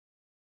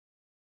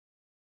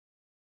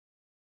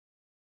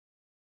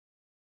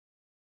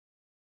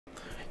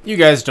You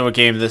guys know what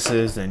game this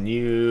is, and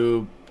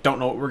you don't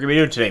know what we're going to be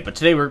doing today. But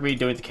today we're going to be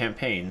doing the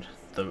campaign.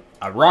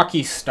 A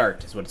Rocky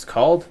Start is what it's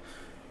called.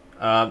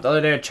 The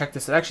other day I checked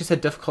this. It actually said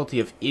difficulty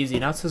of easy.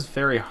 Now it says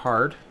very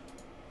hard.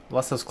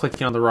 Unless I was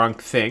clicking on the wrong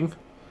thing.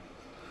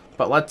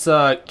 But let's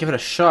give it a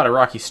shot. A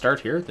Rocky Start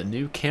here. The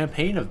new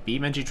campaign of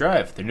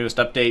BeamNG.Drive. Their newest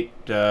update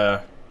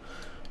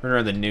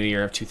around the new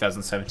year of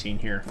 2017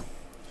 here.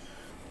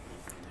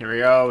 Here we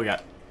go.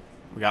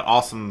 We got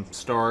awesome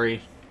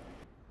story.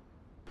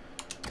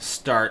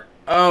 Start.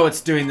 Oh,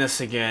 it's doing this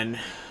again.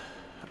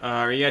 You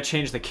gotta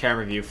change the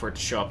camera view for it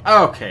to show up.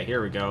 Okay,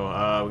 here we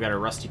go. We got a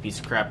rusty piece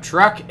of crap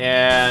truck,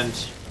 and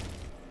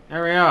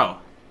there we go.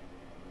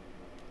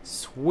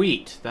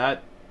 Sweet.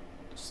 That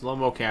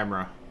slow-mo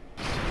camera.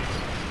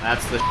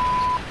 That's the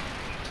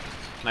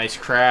nice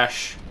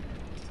crash.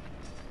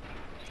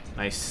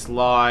 Nice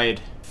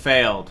slide.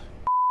 Failed.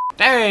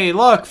 Hey,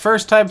 look!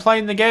 First time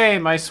playing the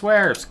game, I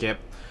swear. Skip.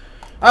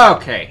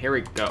 Okay, here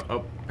we go.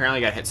 Oh, apparently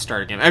I gotta hit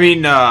start again. I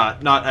mean,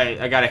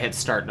 I gotta hit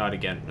start, not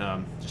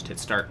again. Just hit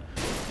start.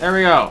 There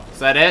we go. Is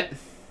that it?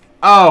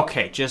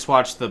 Okay, just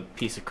watch the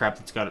piece of crap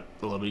that's got a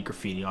little bit of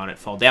graffiti on it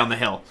fall down the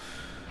hill.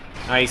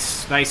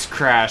 Nice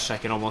crash. I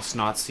can almost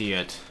not see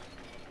it.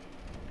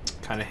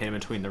 Kind of hit in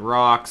between the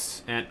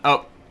rocks. And,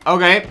 oh,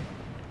 okay.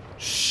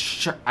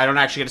 I don't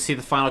actually get to see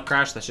the final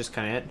crash. That's just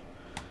kind of it.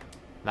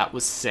 That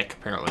was sick,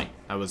 apparently.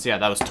 That was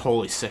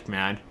totally sick,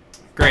 man.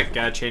 Great,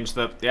 gotta change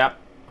the, yeah.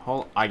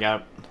 Let's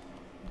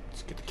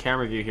get the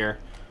camera view here.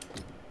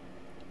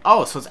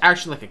 Oh, so it's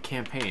actually like a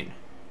campaign.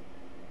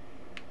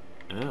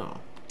 Oh.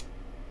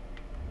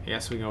 I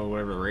guess we go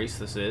whatever race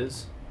this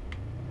is.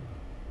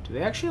 Do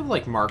they actually have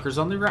like markers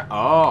on the ground?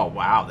 Oh,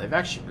 wow. They've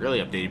actually really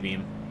updated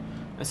Beam.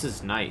 This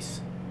is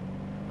nice.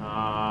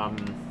 Got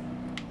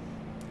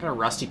a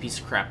rusty piece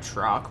of crap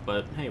truck,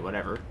 but hey,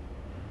 whatever.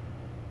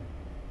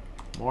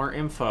 More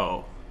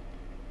info.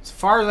 As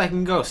far as I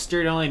can go,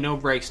 steering only, no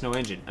brakes, no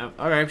engine.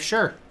 Okay,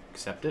 sure.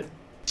 Accept it.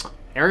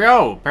 There we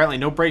go. Apparently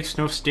no brakes,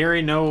 no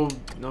steering, no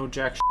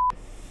jack shit.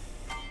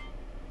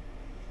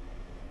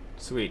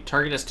 Sweet.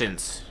 Target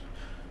distance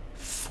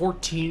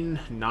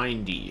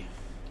 1490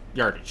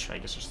 yardage, I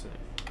guess I should say.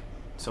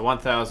 So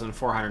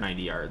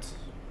 1,490 yards.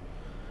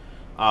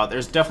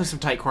 There's definitely some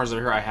tight corners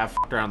over here. I have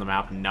f***ed around the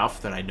map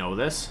enough that I know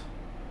this.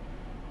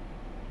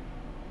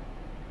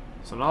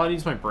 So now I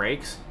need my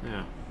brakes.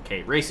 Yeah.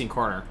 Okay, racing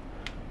corner.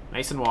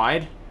 Nice and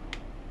wide.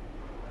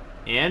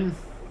 In.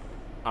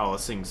 Oh,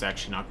 this thing's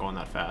actually not going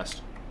that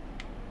fast.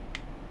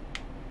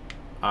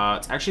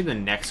 It's actually the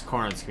next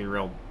corner that's gonna be a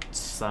real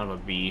son of a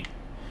bee.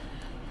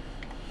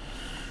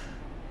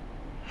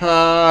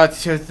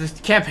 The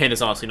campaign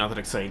is honestly not that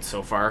exciting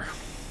so far.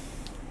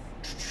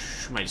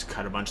 Might just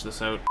cut a bunch of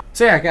this out.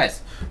 So yeah,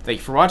 guys, thank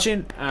you for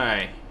watching.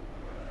 Alright.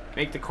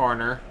 Make the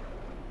corner.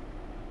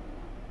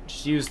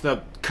 Just use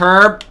the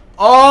curb.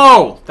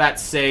 Oh!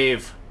 That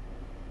save.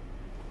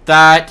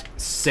 That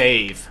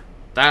save.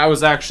 That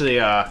was actually,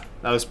 that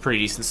was a pretty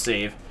decent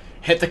save.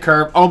 Hit the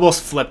curb,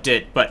 almost flipped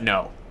it, but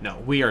no. No,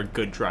 we are a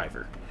good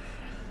driver.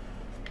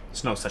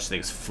 There's no such thing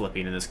as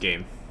flipping in this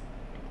game.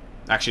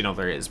 Actually, no,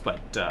 there is,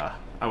 but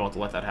I won't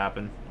let that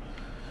happen.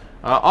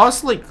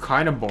 Honestly,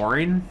 kind of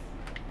boring.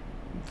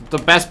 The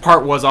best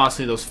part was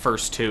honestly those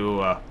first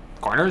two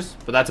corners,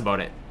 but that's about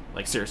it.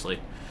 Like, seriously.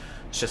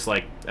 It's just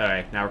like,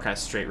 alright, now we're kind of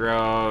straight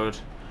road.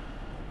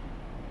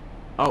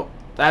 Oh,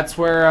 that's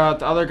where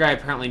the other guy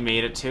apparently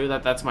made it to.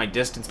 That's my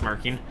distance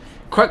marking.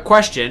 Quick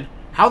question.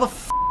 How the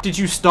f did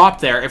you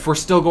stop there if we're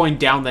still going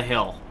down the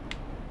hill?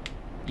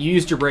 You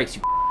used your brakes,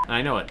 you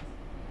I know it.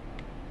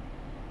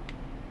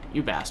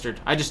 You bastard.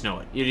 I just know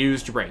it. You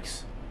used your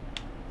brakes.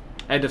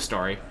 End of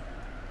story.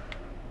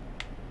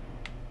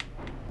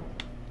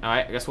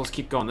 Alright, I guess we'll just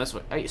keep going this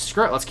way. Hey,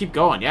 screw it. Let's keep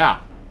going.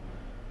 Yeah.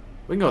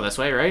 We can go this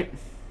way, right?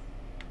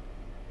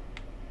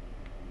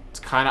 It's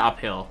kind of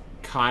uphill.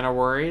 Kind of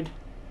worried.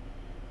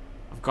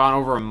 I've gone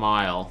over a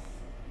mile.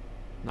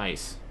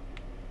 Nice.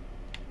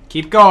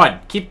 Keep going.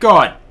 Keep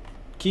going.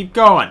 Keep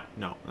going.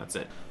 No, that's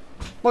it.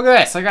 Look at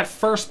this. I got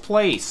first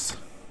place.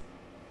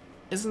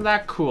 Isn't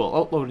that cool?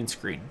 Oh, loading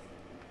screen.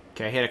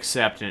 Okay, I hit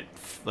accept and it,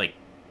 like,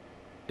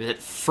 is it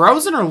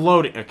frozen or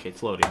loading? Okay,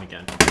 it's loading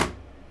again.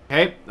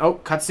 Okay. Oh,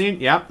 cutscene.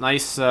 Yeah,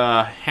 nice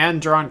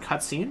hand-drawn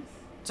cutscene.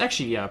 It's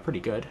actually pretty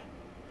good.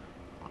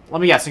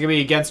 Let me guess. I'm going to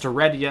be against a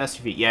red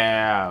SUV.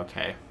 Yeah,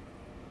 okay.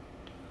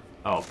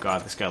 Oh,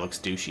 God, this guy looks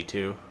douchey,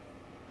 too.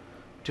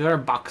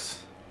 $200.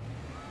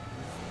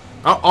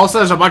 Oh, also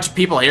there's a bunch of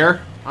people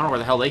here. I don't know where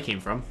the hell they came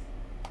from.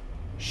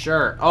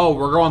 Sure. Oh,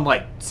 we're going,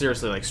 like,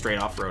 seriously, like, straight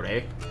off-road,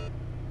 eh?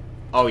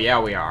 Oh,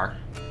 yeah, we are.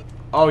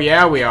 Oh,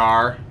 yeah, we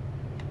are.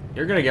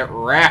 You're gonna get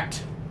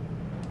wrecked.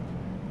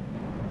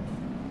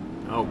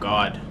 Oh,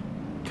 God.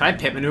 Can I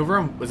pit maneuver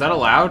him? Was that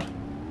allowed? I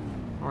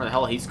don't know where the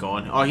hell he's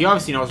going. Oh, he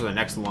obviously knows where the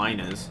next line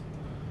is.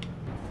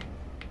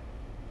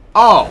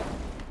 Oh!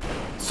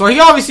 So he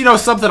obviously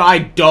knows something I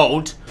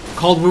don't.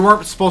 Called we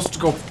weren't supposed to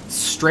go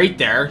straight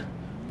there.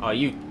 Oh,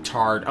 you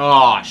tard.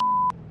 Oh,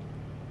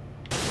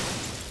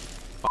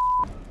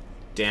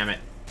 damn it.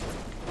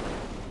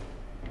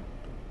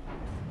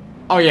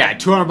 Oh yeah,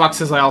 200 bucks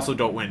says I also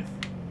don't win.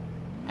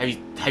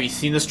 Have you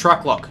seen this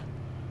truck? Look.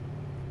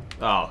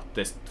 Oh,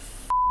 this.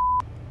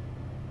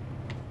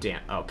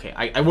 Damn. Okay,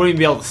 I wouldn't even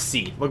be able to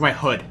see. Look at my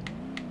hood.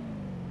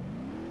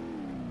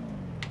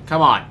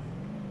 Come on.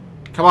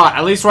 Come on.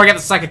 At least where I get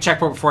the second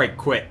checkpoint before I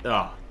quit.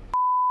 Oh.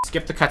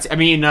 Skip the cutscene. I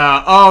mean,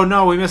 oh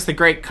no, we missed the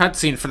great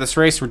cutscene for this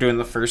race we're doing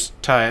the first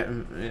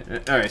time.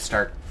 Alright,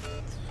 start.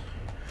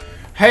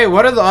 Hey,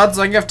 what are the odds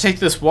I'm gonna have to take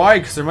this wide?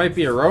 Because there might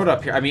be a road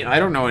up here. I mean, I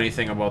don't know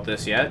anything about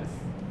this yet.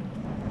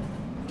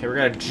 Okay, we're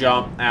gonna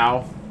jump.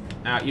 Ow.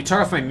 Ow. You took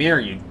off my mirror,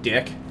 you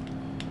dick.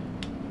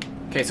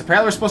 Okay, so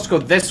apparently we're supposed to go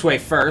this way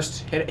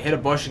first. Hit a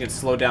bush and get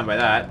slowed down by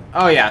that.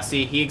 Oh yeah,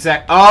 see,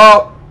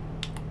 oh!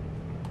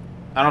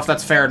 I don't know if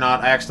that's fair or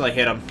not. I accidentally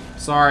hit him.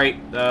 Sorry.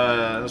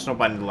 There's no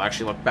button to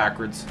actually look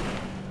backwards.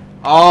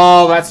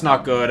 Oh, that's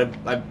not good.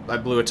 I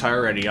blew a tire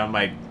already on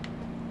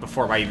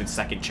before my even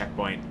second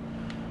checkpoint.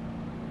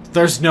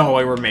 There's no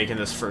way we're making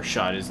this first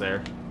shot, is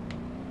there?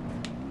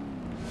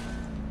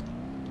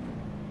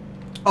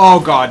 Oh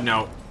god,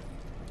 no.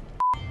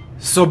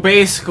 So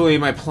basically,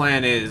 my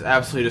plan is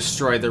absolutely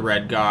destroy the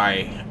red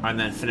guy and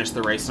then finish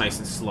the race nice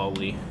and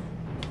slowly.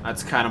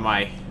 That's kind of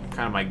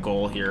my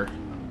goal here.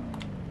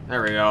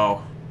 There we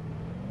go.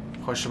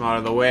 Push him out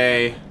of the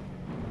way.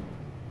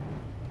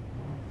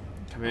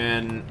 Come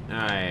in.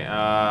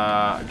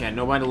 Alright, again,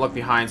 nobody to look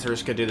behind, so we're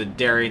just gonna do the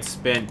daring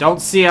spin.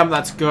 Don't see him,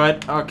 that's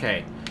good.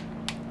 Okay.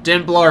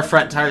 Didn't blow our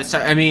front tire this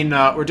time. I mean,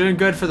 we're doing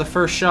good for the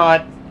first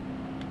shot.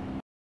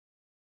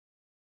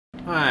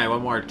 Alright,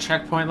 one more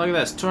checkpoint. Look at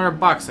this. 200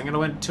 bucks. I'm gonna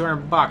win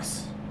 200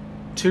 bucks.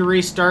 2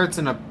 restarts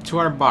and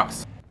 200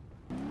 bucks.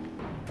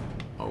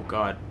 Oh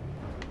god.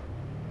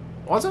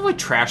 Why does it like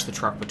trash the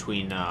truck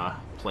between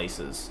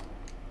places?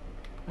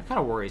 That kind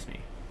of worries me.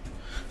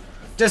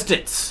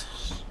 Distance.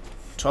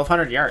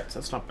 1,200 yards.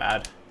 That's not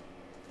bad.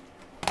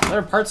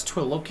 Other parts to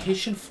a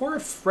location for a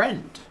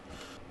friend.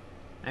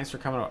 Thanks for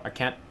coming over. I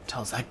can't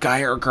tell. Is that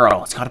guy or a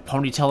girl? It's got a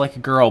ponytail like a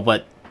girl,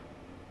 but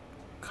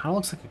kind of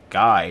looks like a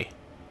guy.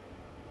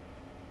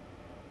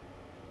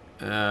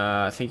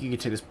 I think you can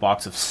take this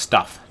box of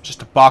stuff.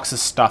 Just a box of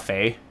stuff,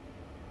 eh?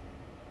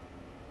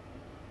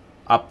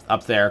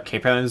 Up there. Okay,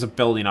 apparently there's a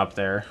building up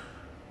there.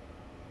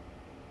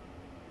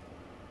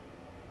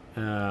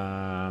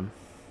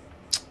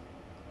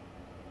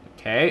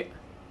 Okay.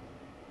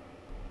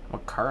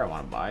 What car I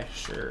want to buy?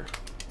 Sure.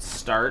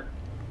 Start.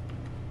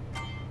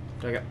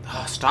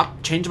 Oh,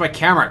 stop changing my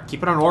camera.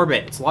 Keep it on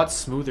orbit. It's a lot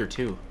smoother,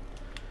 too.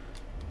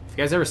 If you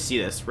guys ever see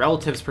this,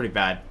 Relative's pretty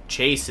bad.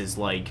 Chase is,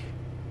 like,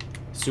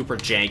 super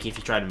janky if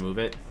you try to move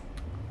it.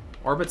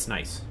 Orbit's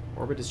nice.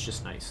 Orbit is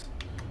just nice.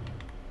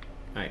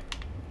 Alright.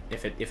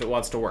 If it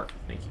wants to work.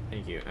 Thank you.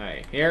 Thank you.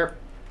 Alright. Here.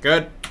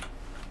 Good.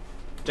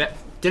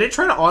 Did it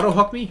try to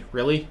auto-hook me?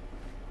 Really?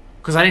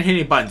 Because I didn't hit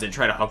any buttons. It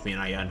tried to hook me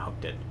and I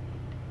unhooked it.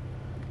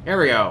 Here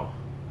we go.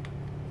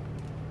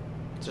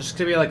 Is this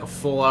gonna be like a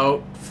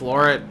full-out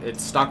floor?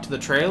 It's stuck to the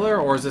trailer?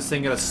 Or is this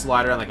thing gonna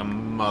slide around like a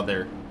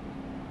mother?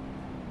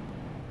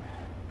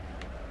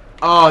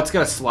 Oh, it's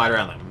gonna slide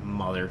around like a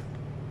mother.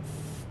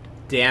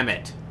 Damn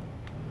it.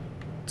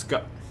 Let's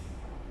go.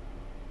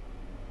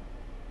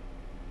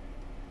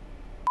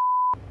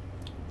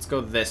 Let's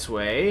go this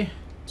way.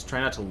 Let's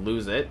try not to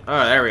lose it.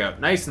 Oh, there we go.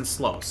 Nice and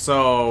slow.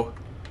 So,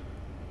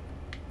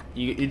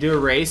 you do a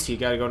race, you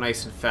gotta go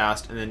nice and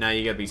fast, and then now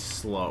you gotta be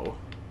slow.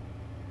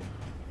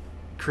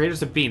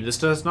 Creators of Beam, this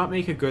does not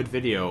make a good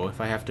video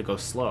if I have to go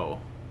slow.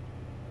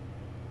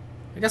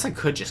 I guess I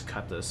could just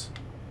cut this.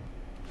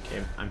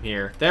 Okay, I'm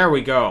here. There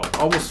we go.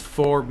 Almost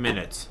 4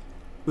 minutes.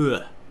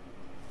 Ugh.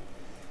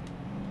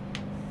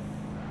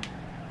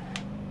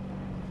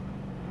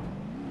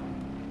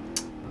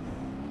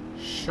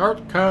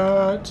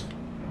 Shortcut.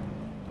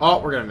 Oh,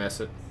 we're gonna miss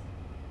it.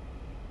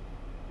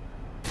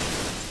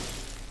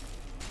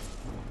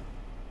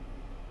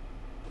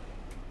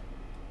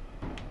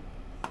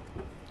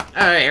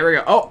 Alright, here we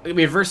go. Oh,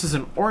 we have versus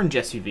an orange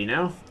SUV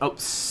now. Oh,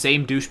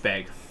 same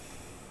douchebag.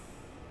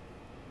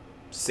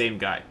 Same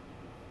guy.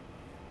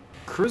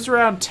 Cruise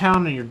around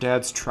town in your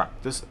dad's truck.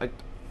 This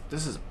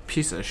is a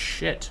piece of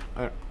shit.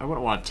 I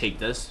wouldn't want to take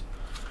this.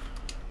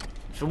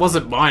 If it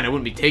wasn't mine, I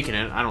wouldn't be taking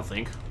it, I don't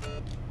think.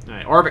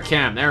 Alright, orbit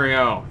cam, there we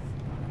go.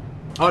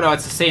 Oh no,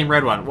 it's the same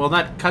red one. Well, in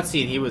that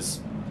cutscene, he was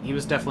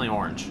definitely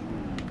orange.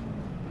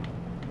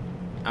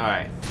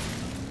 Alright.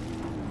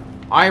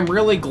 I'm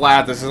really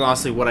glad this is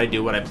honestly what I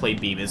do when I play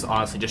Beam, is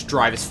honestly just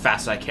drive as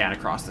fast as I can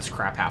across this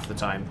crap half the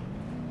time.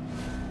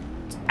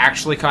 It's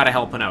actually kind of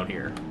helping out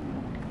here.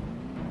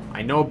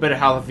 I know a bit of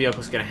how the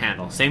vehicle's going to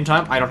handle. Same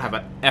time, I don't have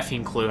a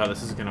effing clue how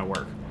this is going to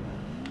work.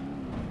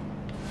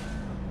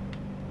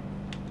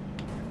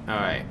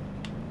 Alright.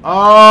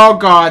 Oh,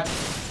 God.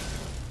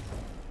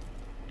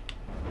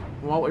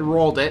 Well, we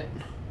rolled it.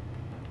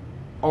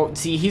 Oh,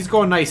 see, he's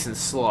going nice and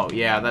slow.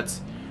 Yeah, that's...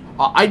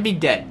 I'd be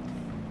dead.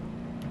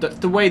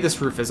 The way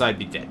this roof is, I'd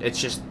be dead. It's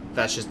just...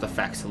 That's just the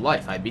facts of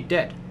life. I'd be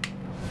dead.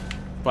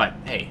 But,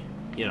 hey,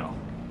 you know.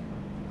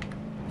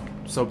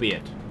 So be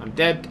it. I'm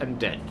dead, I'm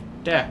dead.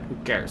 Who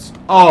cares?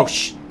 Oh,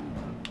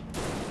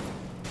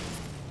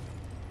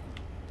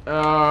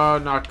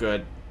 Oh, not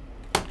good.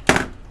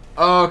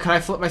 Oh, can I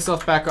flip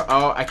myself back up?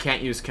 Oh, I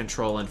can't use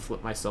control and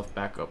flip myself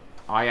back up.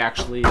 I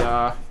actually,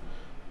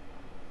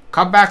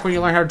 come back when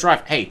you learn how to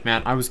drive. Hey,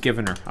 man, I was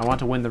giving her. I want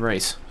to win the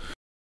race.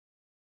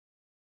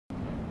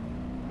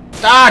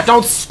 Ah,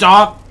 don't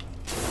stop!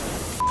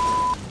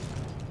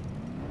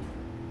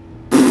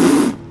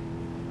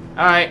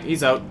 Alright,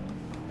 he's out.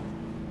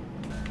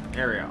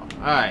 There we go.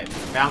 Alright,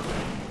 bounce.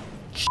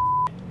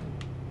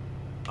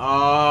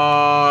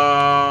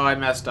 Oh, I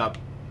messed up.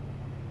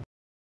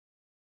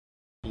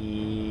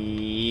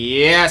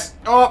 Yes!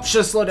 Oh,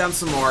 should slow down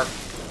some more.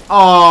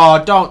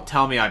 Oh, don't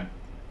tell me I'm...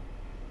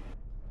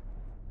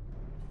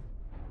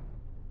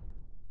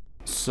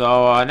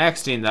 So,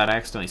 next thing that I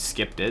accidentally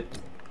skipped it.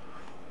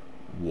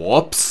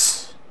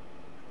 Whoops.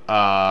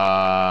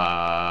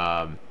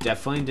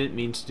 Definitely didn't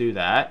mean to do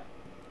that.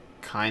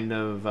 Kind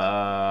of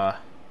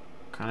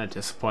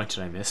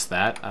disappointed I missed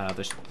that.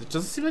 There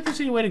doesn't seem like there's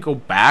any way to go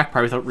back,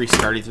 probably without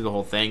restarting through the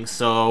whole thing,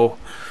 so...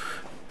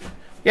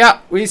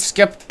 Yeah, we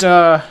skipped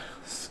that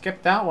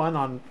one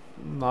on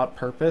not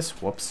purpose.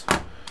 Whoops.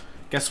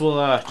 Guess we'll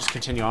just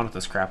continue on with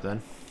this crap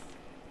then.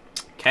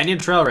 Canyon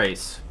Trail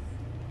Race.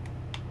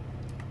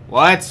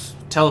 Let's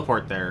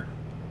teleport there.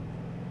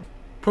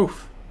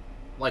 Poof.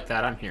 Like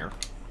that, I'm here.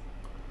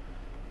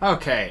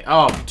 Okay.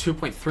 Oh,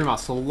 2.3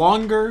 miles. So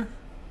longer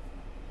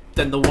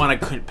than the one I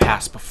couldn't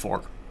pass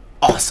before.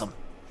 Awesome.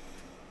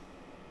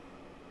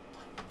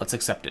 Let's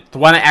accept it. The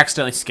one I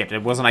accidentally skipped.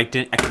 It wasn't I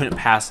couldn't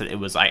pass it. It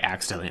was I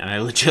accidentally. And I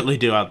legitimately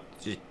do. I've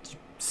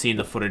seen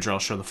the footage, or I'll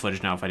show the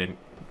footage now if I didn't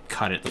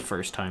cut it the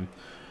first time.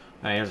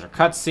 Here's our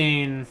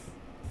cutscene.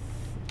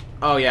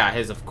 Oh yeah,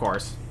 his of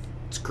course.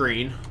 It's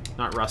green,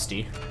 not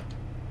rusty.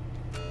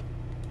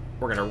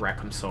 We're gonna wreck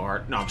him so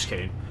hard. No, I'm just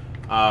kidding.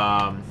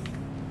 Oh,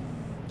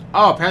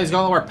 apparently he's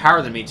got a lot more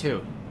power than me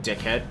too,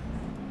 dickhead.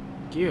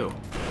 Fuck you.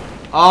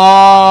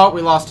 Oh,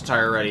 we lost a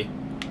tire already.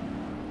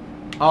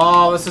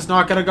 Oh, this is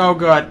not gonna go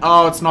good.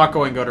 Oh, it's not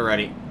going good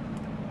already.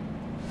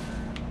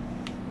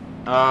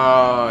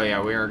 Oh,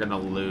 yeah, we are gonna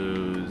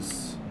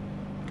lose.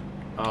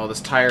 Oh,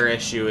 this tire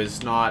issue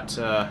is not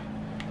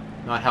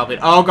helping.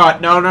 Oh,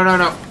 God, no, no, no,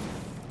 no.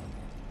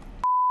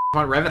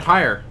 Come on, rev it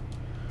higher.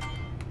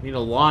 We need a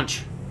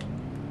launch.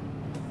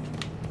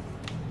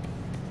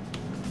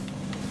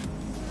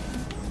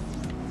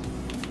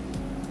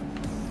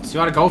 So you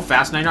want to go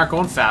fast? Now you're not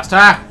going fast.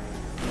 Ah!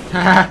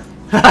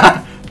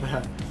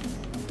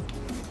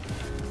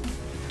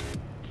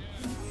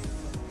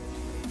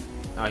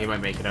 Oh, he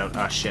might make it out.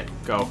 Oh, shit.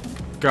 Go.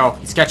 Go.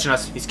 He's catching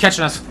us. He's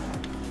catching us.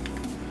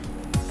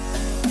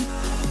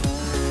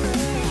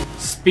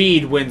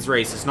 Speed wins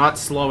races, not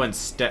slow and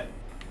step.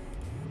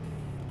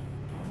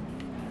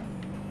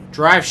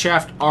 Drive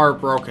shaft are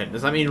broken.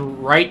 Does that mean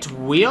right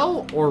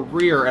wheel or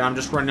rear? And I'm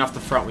just running off the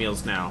front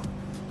wheels now.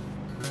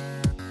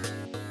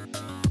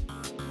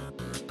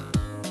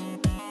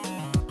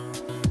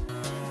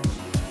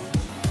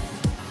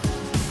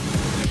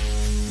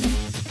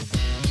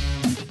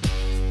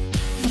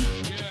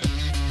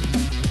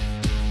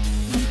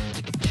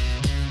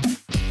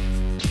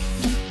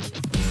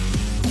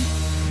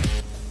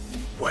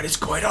 What is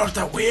going on with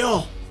that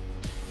wheel?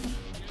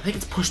 I think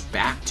it's pushed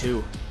back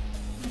too.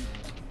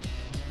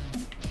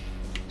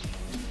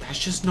 That's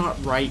just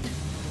not right.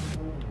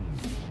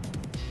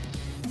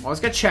 I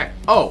was gonna check.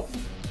 Oh.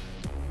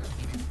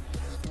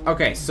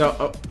 Okay,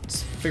 so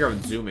let's figure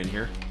out zoom in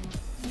here.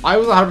 I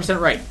was 100%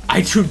 right.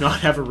 I do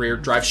not have a rear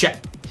drive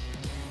shaft.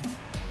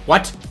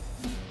 What?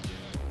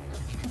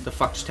 The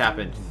fuck just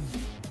happened?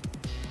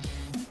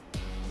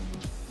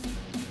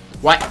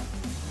 What?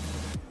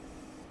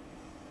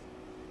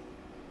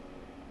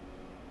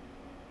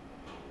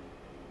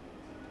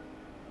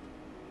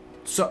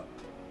 So,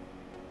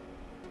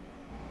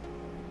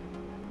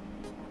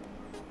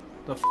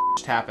 the f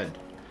just happened?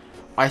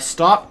 I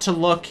stopped to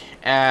look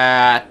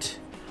at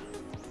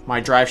my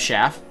drive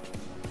shaft.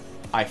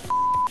 I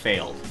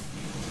failed.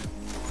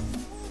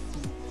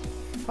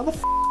 How the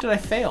f did I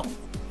fail?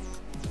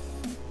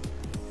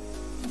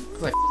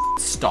 Because I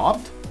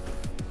stopped?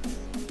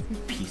 You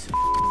piece of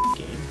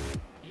game.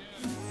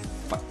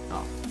 Fuck.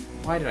 Oh.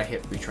 Why did I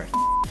hit retry?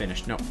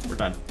 Finish. No, we're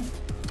done.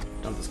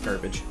 Done with this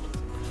garbage.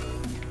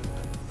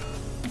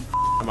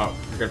 I'm out.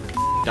 You're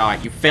gonna die.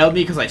 You failed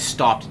me because I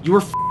stopped. You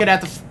were f***ing at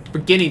the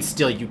beginning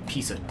still, you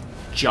piece of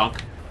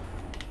junk.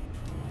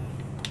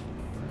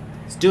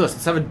 Let's do this.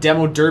 Let's have a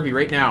demo derby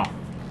right now.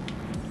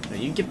 No,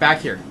 you get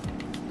back here.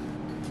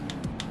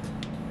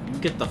 You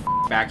get the f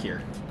back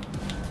here.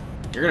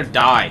 You're gonna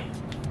die.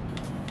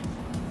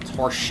 It's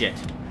horse shit.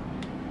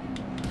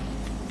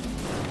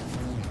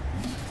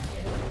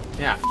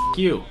 Yeah, f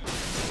you.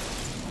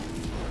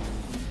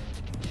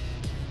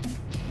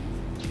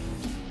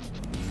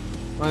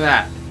 Look at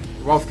that.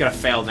 We're both gonna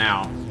fail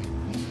now.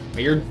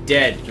 But you're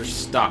dead. You're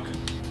stuck.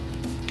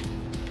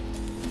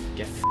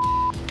 Get f***.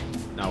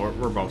 No,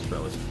 we're both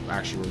really...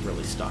 Actually, we're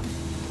really stuck.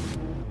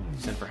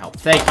 Send for help.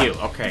 Thank you.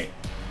 Okay.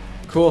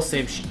 Cool.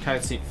 Same kind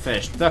of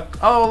finished. Look.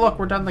 Oh, look.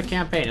 We're done the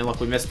campaign. And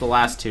look, we missed the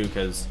last two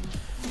because...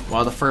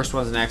 Well, the first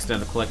one's an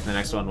accidental click and the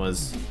next one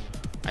was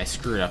I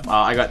screwed up.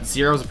 I got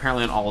zeros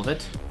apparently on all of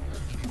it.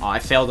 I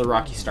failed a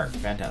rocky start.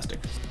 Fantastic.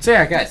 So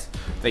yeah, guys,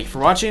 thank you for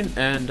watching,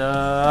 and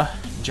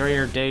enjoy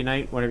your day,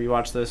 night, whenever you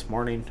watch this,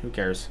 morning, who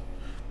cares.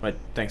 But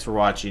thanks for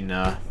watching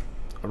a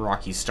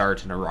rocky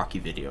start and a rocky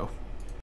video.